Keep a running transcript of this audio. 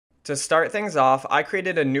To start things off, I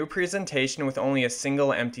created a new presentation with only a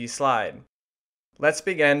single empty slide. Let's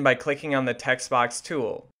begin by clicking on the text box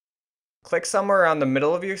tool. Click somewhere around the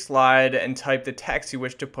middle of your slide and type the text you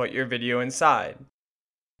wish to put your video inside.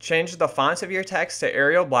 Change the font of your text to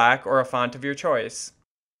Arial Black or a font of your choice.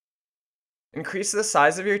 Increase the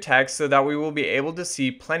size of your text so that we will be able to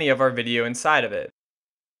see plenty of our video inside of it.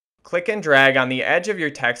 Click and drag on the edge of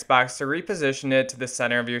your text box to reposition it to the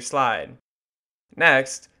center of your slide.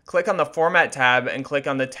 Next, click on the Format tab and click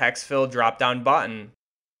on the Text Fill drop-down button.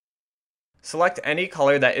 Select any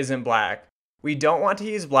color that isn't black. We don't want to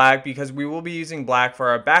use black because we will be using black for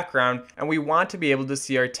our background and we want to be able to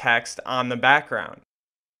see our text on the background.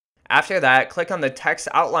 After that, click on the Text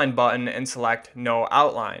Outline button and select No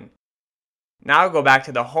Outline. Now go back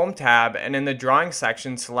to the Home tab and in the Drawing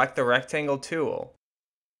section select the Rectangle tool.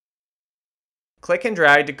 Click and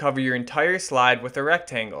drag to cover your entire slide with a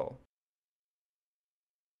rectangle.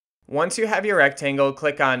 Once you have your rectangle,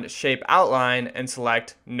 click on Shape Outline and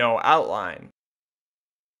select No Outline.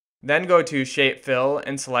 Then go to Shape Fill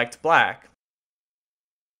and select Black.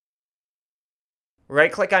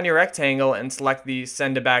 Right-click on your rectangle and select the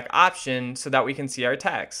Send to Back option so that we can see our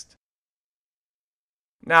text.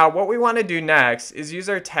 Now, what we want to do next is use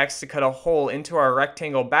our text to cut a hole into our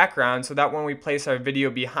rectangle background so that when we place our video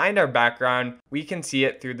behind our background, we can see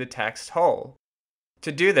it through the text hole.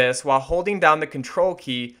 To do this, while holding down the Control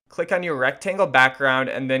key, click on your rectangle background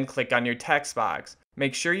and then click on your text box.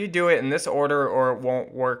 Make sure you do it in this order or it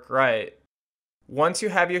won't work right. Once you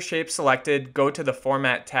have your shape selected, go to the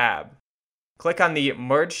Format tab. Click on the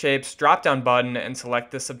Merge Shapes drop-down button and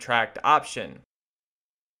select the Subtract option.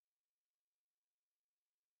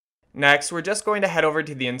 Next, we're just going to head over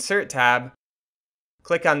to the Insert tab,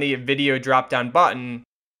 click on the Video drop-down button,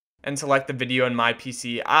 and select the Video in My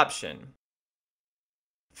PC option.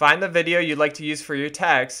 Find the video you'd like to use for your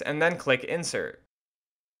text and then click Insert.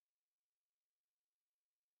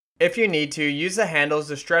 If you need to, use the handles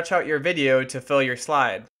to stretch out your video to fill your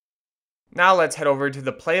slide. Now let's head over to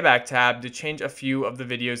the Playback tab to change a few of the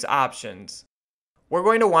video's options. We're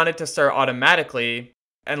going to want it to start automatically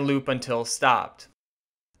and loop until stopped.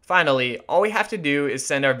 Finally, all we have to do is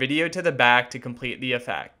send our video to the back to complete the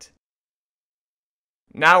effect.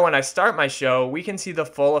 Now when I start my show, we can see the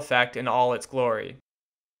full effect in all its glory.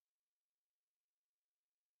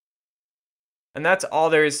 And that's all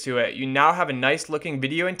there is to it. You now have a nice looking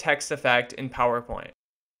video and text effect in PowerPoint.